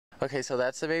Okay, so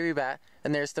that's the baby bat,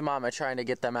 and there's the mama trying to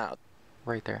get them out.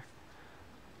 Right there.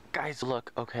 Guys,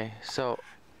 look, okay, so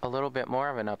a little bit more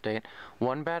of an update.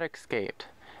 One bat escaped,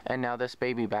 and now this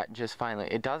baby bat just finally,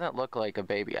 it doesn't look like a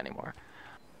baby anymore.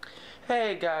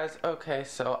 Hey guys, okay,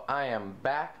 so I am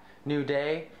back, new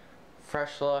day,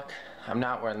 fresh look. I'm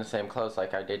not wearing the same clothes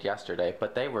like I did yesterday,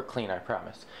 but they were clean, I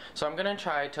promise. So I'm gonna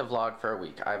try to vlog for a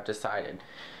week, I've decided.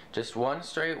 Just one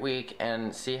straight week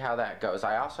and see how that goes.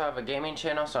 I also have a gaming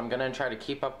channel, so I'm gonna try to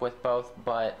keep up with both,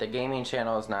 but the gaming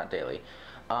channel is not daily.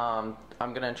 I'm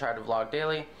gonna try to vlog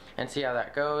daily and see how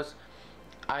that goes.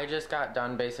 I just got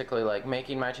done basically like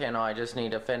making my channel. I just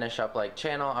need to finish up like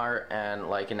channel art and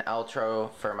like an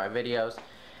outro for my videos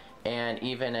and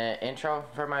even an intro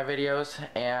for my videos.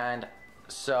 And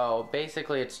so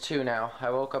basically it's 2 now. I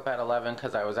woke up at 11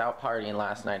 because I was out partying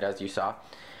last night, as you saw,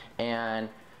 and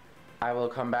I will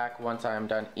come back once I'm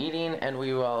done eating and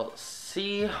we will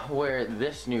see where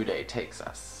this new day takes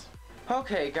us.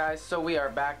 Okay guys, so we are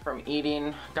back from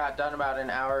eating, got done about an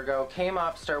hour ago, came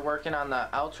up, started working on the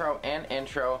outro and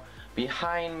intro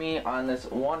behind me on this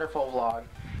wonderful vlog.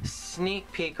 Sneak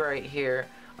peek right here,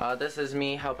 this is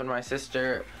me helping my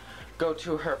sister go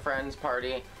to her friend's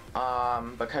party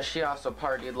because she also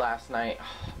partied last night,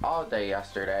 all day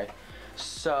yesterday.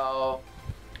 So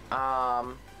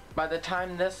by the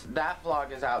time that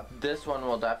vlog is out, this one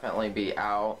will definitely be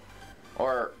out.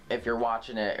 Or if you're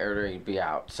watching it, it'll be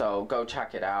out. So go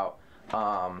check it out.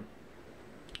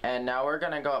 And now we're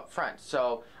gonna go up front.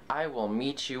 So I will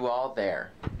meet you all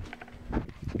there.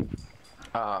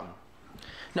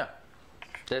 No.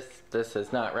 This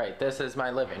is not right. This is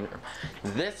my living room.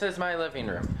 This is my living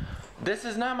room. This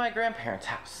is not my grandparents'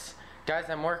 house. Guys,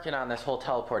 I'm working on this whole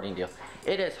teleporting deal.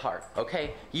 It is hard,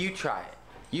 okay? You try it.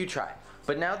 You try it.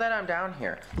 But now that I'm down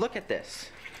here, look at this.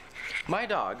 My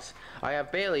dogs, I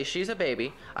have Bailey, she's a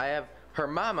baby. I have her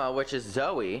mama, which is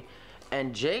Zoe,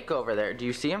 and Jake over there. Do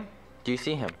you see him? Do you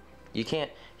see him? You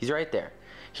can't, he's right there.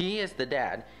 He is the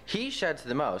dad. He sheds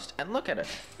the most. And look at him.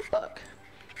 Look.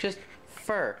 Just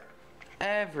fur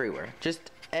everywhere.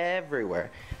 Just everywhere.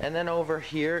 And then over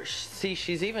here, see,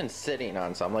 she's even sitting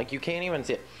on some. Like, you can't even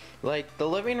see it. Like, the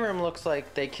living room looks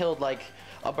like they killed, like,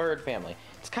 a bird family.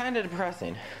 It's kind of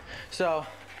depressing. So,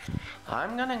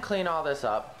 I'm gonna clean all this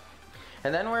up.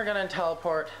 And then we're gonna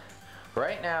teleport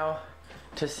right now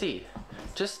to see.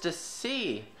 Just to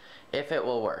see if it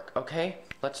will work, okay?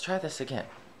 Let's try this again.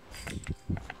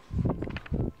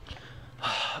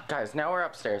 Guys, now we're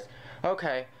upstairs.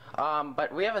 Okay,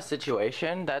 but we have a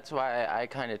situation. That's why I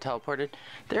kind of teleported.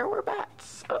 There were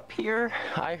bats up here.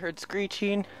 I heard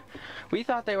screeching. We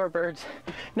thought they were birds.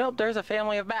 Nope, there's a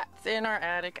family of bats in our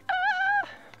attic.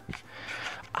 Ah!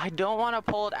 I don't want to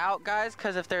pull it out, guys,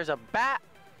 because if there's a bat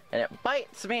and it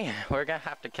bites me, we're gonna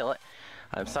have to kill it.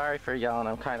 I'm sorry for yelling,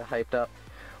 I'm kind of hyped up.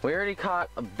 We already caught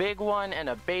a big one and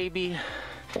a baby.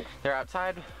 They're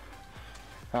outside.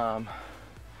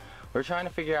 We're trying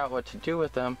to figure out what to do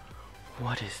with them.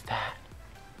 What is that?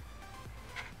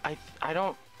 I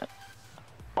don't,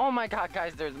 oh my god,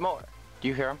 guys, there's more. Do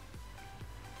you hear him?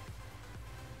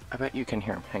 I bet you can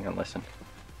hear him. Hang on, listen.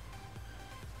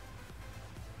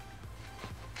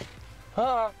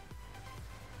 Ah!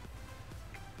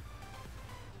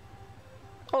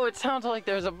 Oh, it sounds like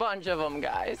there's a bunch of them,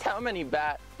 guys. How many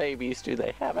bat babies do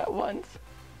they have at once?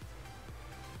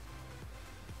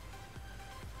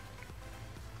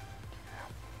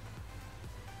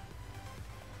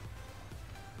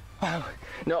 Wow.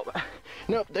 Nope.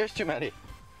 Nope, there's too many.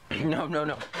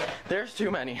 No. There's too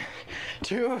many.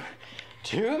 Too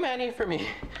many for me.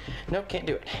 Nope, can't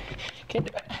do it. Can't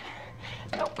do it.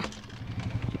 Nope.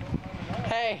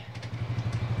 Hey.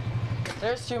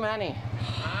 There's too many.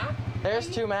 Huh? There's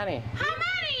too many. How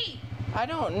many? I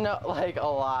don't know, like a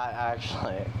lot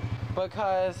actually.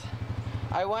 Because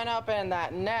I went up in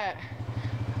that net,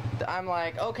 I'm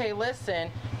like, okay,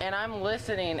 listen, and I'm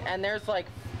listening, and there's like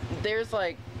They're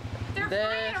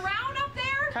flying around up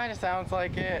there? Kind of sounds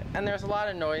like it, and there's a lot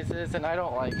of noises, and I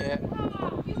don't like it.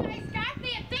 Oh, you guys got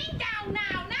that thing down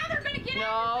now. Now they're gonna get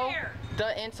out of there.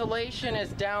 The insulation is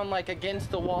down like against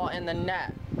the wall in the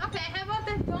net. Okay, how about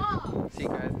the dog? See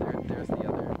guys, there's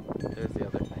the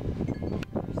other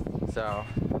thing. So,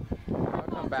 I'll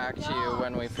come back to you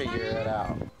when we figure it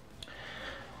out.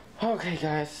 Okay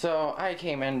guys, so I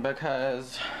came in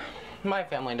because my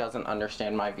family doesn't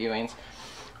understand my viewings.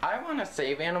 I want to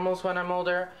save animals when I'm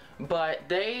older, but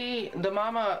the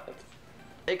mama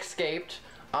escaped,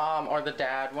 or the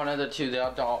dad, one of the two, the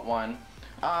adult one.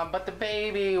 But the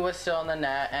baby was still in the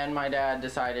net, and my dad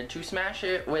decided to smash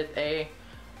it with a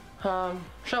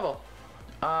shovel.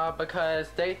 because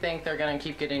they think they're gonna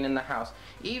keep getting in the house.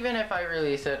 Even if I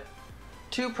release it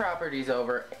 2 properties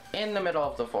over in the middle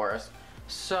of the forest.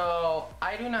 So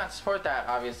I do not support that,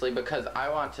 obviously, because I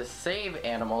want to save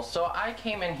animals. So I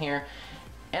came in here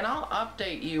and I'll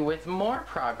update you with more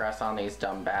progress on these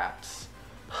dumb bats.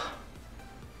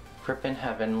 Rip in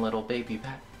heaven, little baby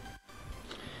bat.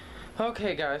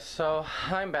 Okay guys, so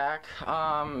I'm back.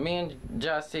 Me and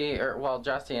Jesse,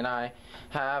 Jesse and I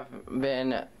have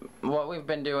been, what we've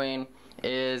been doing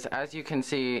is, as you can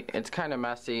see, it's kind of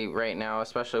messy right now,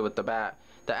 especially with the bat.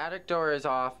 The attic door is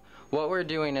off. What we're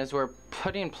doing is we're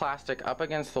putting plastic up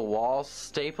against the walls,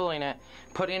 stapling it,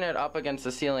 putting it up against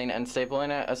the ceiling and stapling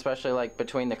it, especially like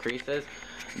between the creases.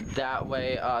 That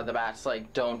way the bats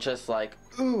like don't just like,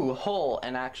 ooh, hole,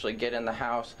 and actually get in the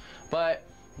house. But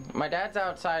my dad's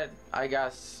outside, I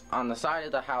guess, on the side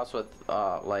of the house with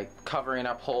like covering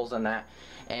up holes in that.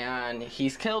 And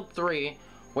he's killed 3,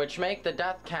 which make the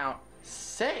death count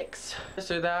 6.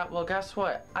 So that, well, guess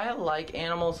what? I like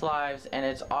animals' lives, and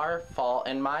it's our fault.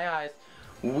 In my eyes,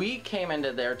 we came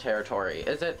into their territory.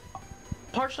 Is it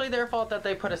partially their fault that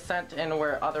they put a scent in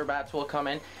where other bats will come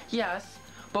in? Yes,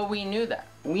 but we knew that.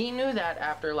 We knew that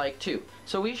after like 2.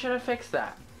 So we should have fixed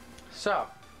that. So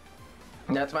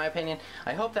that's my opinion.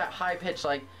 I hope that high-pitched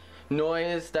like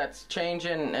noise that's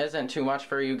changing isn't too much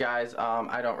for you guys.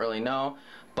 I don't really know,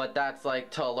 but that's like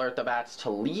to alert the bats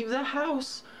to leave the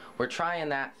house. We're trying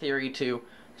that theory too.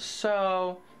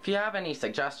 So if you have any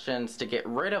suggestions to get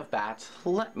rid of bats,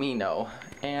 let me know,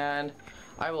 and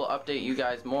I will update you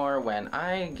guys more when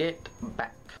I get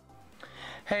back.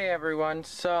 Hey everyone,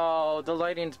 so the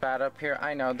lighting's bad up here.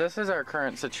 I know, this is our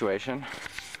current situation.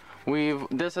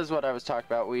 This is what I was talking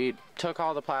about. We took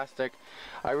all the plastic.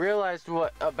 I realized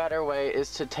what a better way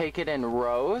is to take it in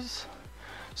rows.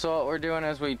 So what we're doing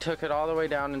is we took it all the way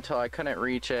down until I couldn't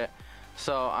reach it.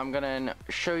 So I'm gonna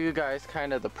show you guys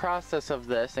kind of the process of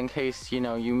this in case, you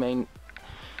know, you may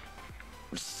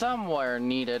somewhere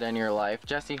need it in your life.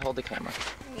 Jesse, hold the camera.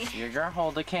 You're gonna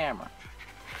hold the camera.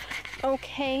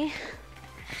 Okay.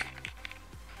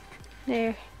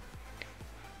 There.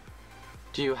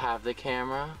 Do you have the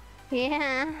camera?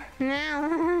 Yeah,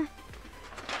 no.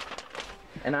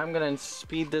 And I'm gonna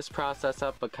speed this process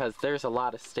up because there's a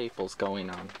lot of staples going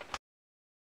on.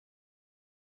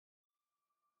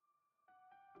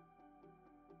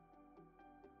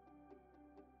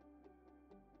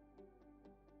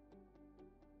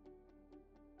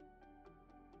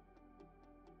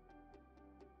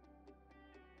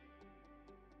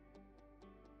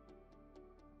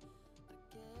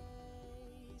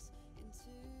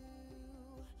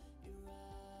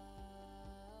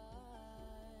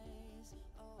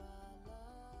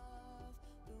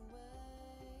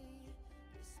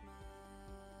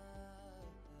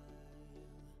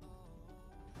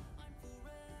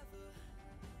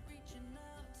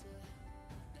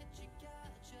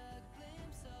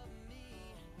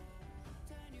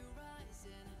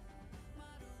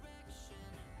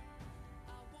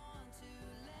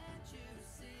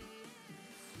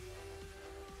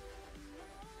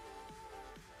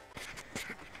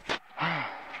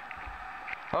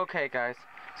 Okay guys,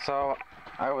 so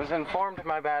I was informed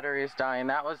my battery is dying.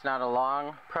 That was not a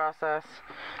long process.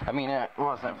 I mean, it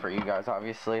wasn't for you guys,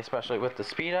 obviously, especially with the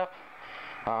speed up.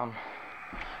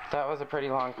 That was a pretty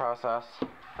long process.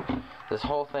 This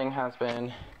whole thing has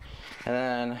been, and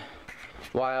then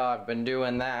while I've been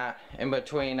doing that, in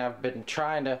between I've been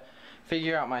trying to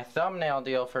figure out my thumbnail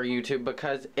deal for YouTube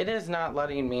because it is not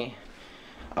letting me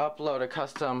upload a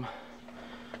custom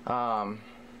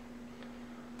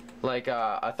like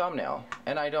a thumbnail,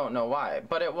 and I don't know why,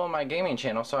 but it will my gaming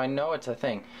channel, so I know it's a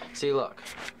thing. See, look,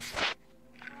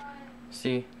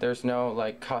 see, there's no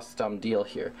like custom deal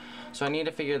here, so I need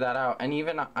to figure that out. And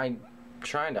even I'm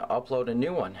trying to upload a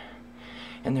new one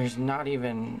and there's not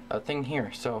even a thing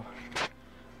here, so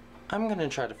I'm gonna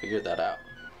try to figure that out.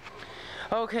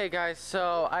 Okay guys,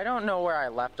 so I don't know where I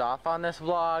left off on this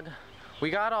vlog. We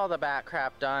got all the bat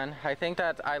crap done. I think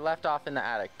that I left off in the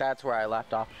attic. That's where I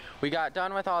left off. We got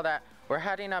done with all that. We're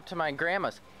heading up to my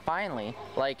grandma's. Finally,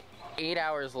 like 8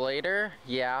 hours later.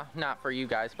 Yeah, not for you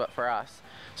guys, but for us.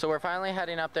 So we're finally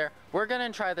heading up there. We're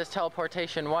gonna try this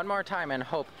teleportation one more time and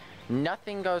hope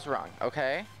nothing goes wrong,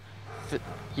 okay?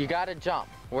 You gotta jump.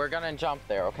 We're gonna jump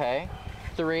there, okay?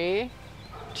 3,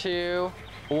 2,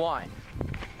 1.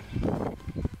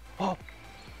 Oh,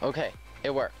 okay, it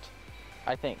worked,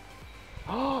 I think.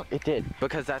 Oh, it did,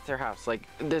 because that's their house. Like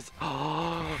this.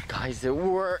 Oh, guys, it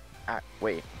worked.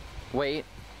 Wait,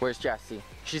 where's Jessie?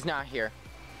 She's not here.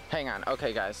 Hang on.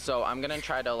 Okay, guys, so I'm gonna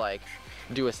try to like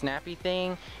do a snappy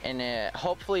thing, and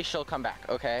hopefully she'll come back.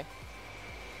 Okay.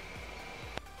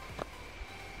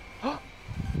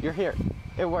 You're here.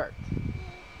 It worked.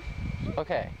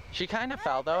 Okay. She kind of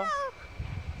fell though.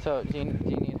 So do you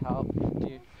need help?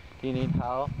 Do you need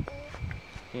help?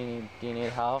 Do you need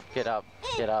help? Get up.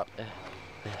 Get up.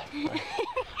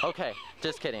 Okay,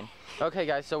 just kidding. Okay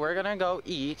guys, so we're gonna go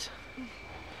eat.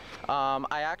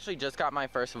 I actually just got my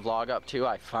first vlog up too.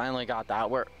 I finally got that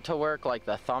to work. Like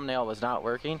the thumbnail was not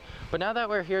working. But now that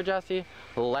we're here, Jesse,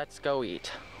 let's go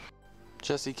eat.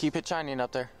 Jesse, keep it shining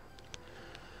up there.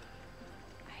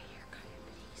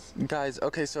 Guys,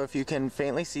 okay, so if you can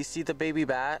faintly see the baby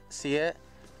bat, see it?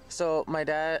 So my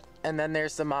dad, and then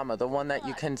there's the mama, the one that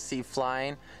you can see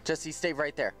flying. Jesse, stay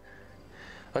right there.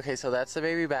 Okay, so that's the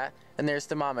baby bat, and there's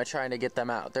the mama trying to get them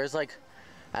out. There's like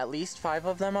at least 5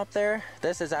 of them up there.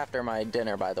 This is after my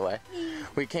dinner, by the way.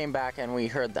 We came back and we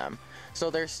heard them. So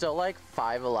there's still like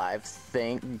 5 alive,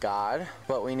 thank God.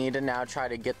 But we need to now try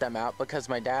to get them out because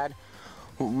my dad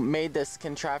made this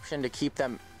contraption to keep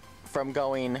them from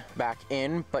going back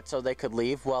in, but so they could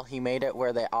leave. Well, he made it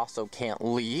where they also can't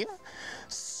leave.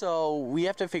 So we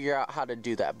have to figure out how to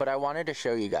do that. But I wanted to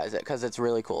show you guys it because it's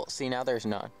really cool. See, now there's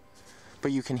none.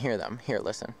 But you can hear them. Here,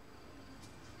 listen.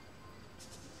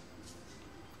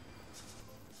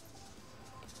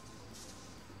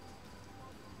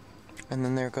 And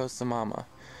then there goes the mama.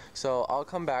 So I'll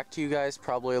come back to you guys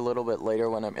probably a little bit later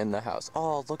when I'm in the house.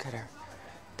 Oh, look at her.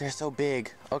 They're so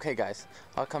big. Okay, guys.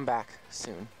 I'll come back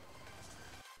soon.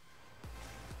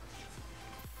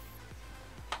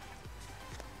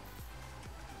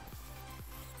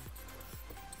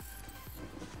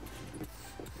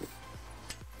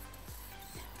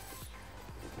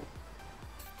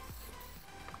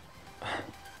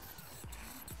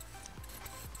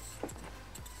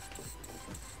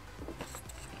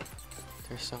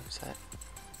 They're so upset.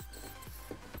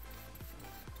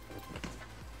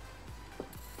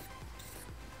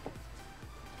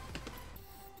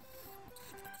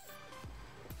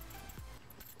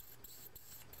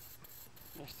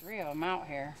 There's 3 of them out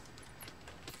here.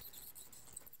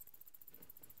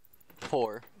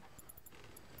 4.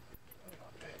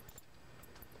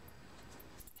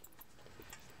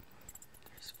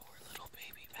 There's 4 little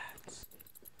baby bats.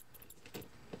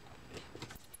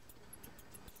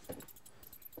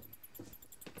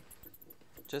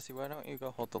 Jesse, why don't you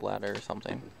go hold the ladder or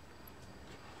something?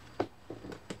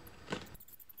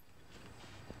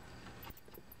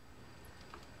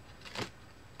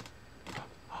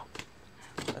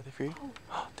 Are they free?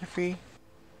 Oh, they're free.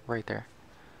 Right there.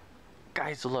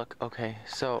 Guys, look, okay,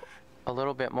 so a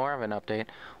little bit more of an update.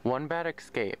 1 bat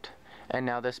escaped, and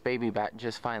now this baby bat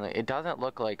just finally, it doesn't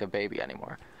look like a baby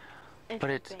anymore. But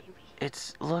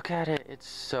it's, look at it, it's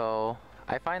so,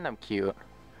 I find them cute.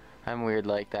 I'm weird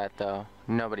like that though.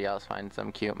 Nobody else finds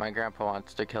them cute. My grandpa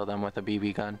wants to kill them with a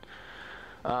BB gun.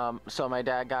 So my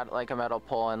dad got like a metal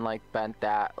pole and like bent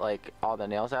that, like all the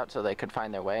nails out so they could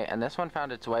find their way. And this one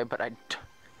found its way, but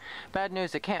bad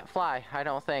news, it can't fly, I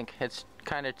don't think. It's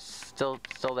kind of still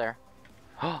there.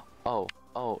 Oh,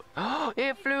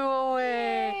 it flew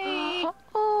away.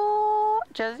 Oh,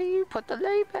 Jesse, put the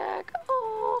light back.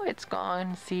 Oh, it's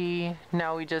gone. See,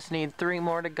 now we just need 3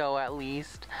 more to go at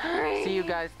least. See you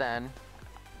guys then.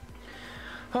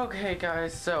 Okay,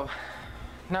 guys, so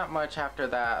not much after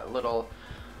that little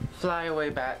flyaway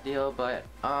bat deal, but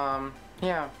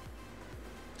yeah,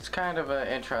 it's kind of an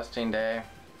interesting day.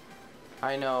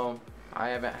 I know I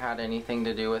haven't had anything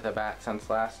to do with a bat since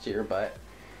last year, but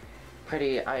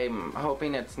I'm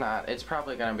hoping it's not. It's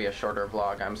probably gonna be a shorter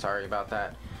vlog. I'm sorry about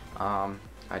that.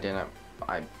 I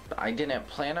didn't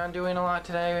plan on doing a lot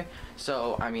today,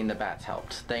 so I mean the bats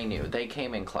helped. They knew. They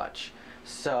came in clutch.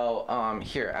 So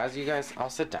here, as you guys, I'll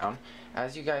sit down.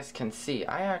 As you guys can see,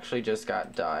 I actually just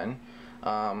got done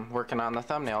working on the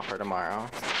thumbnail for tomorrow.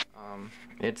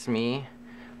 It's me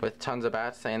with tons of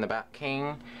bats saying the Bat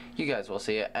King. You guys will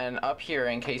see it. And up here,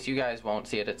 in case you guys won't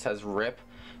see it, it says RIP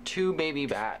 2 baby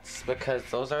bats, because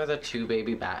those are the 2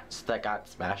 baby bats that got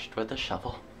smashed with a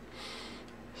shovel.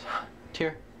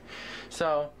 Tear.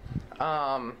 So,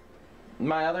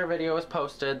 my other video was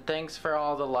posted. Thanks for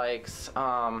all the likes.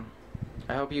 I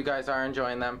hope you guys are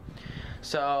enjoying them.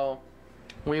 So,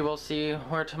 we will see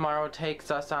where tomorrow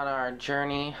takes us on our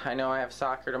journey. I know I have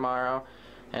soccer tomorrow,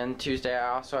 and Tuesday I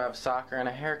also have soccer and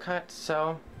a haircut,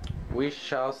 so we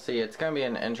shall see. It's gonna be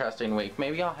an interesting week.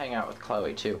 Maybe I'll hang out with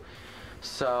Chloe too.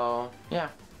 So, yeah,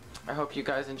 I hope you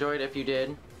guys enjoyed. If you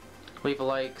did, leave a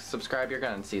like, subscribe. You're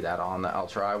gonna see that all in the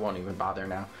outro. I won't even bother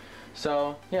now.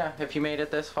 So, yeah, if you made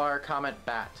it this far, comment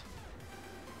bat.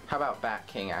 How about Bat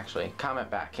King, actually? Comment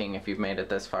Bat King if you've made it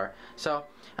this far. So,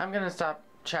 I'm gonna stop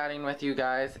chatting with you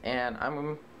guys, and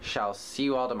shall see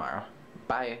you all tomorrow.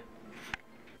 Bye.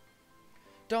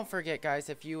 Don't forget, guys,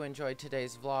 if you enjoyed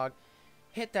today's vlog,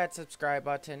 hit that subscribe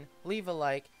button, leave a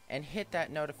like, and hit that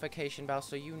notification bell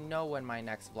so you know when my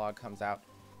next vlog comes out.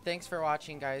 Thanks for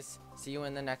watching, guys. See you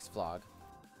in the next vlog.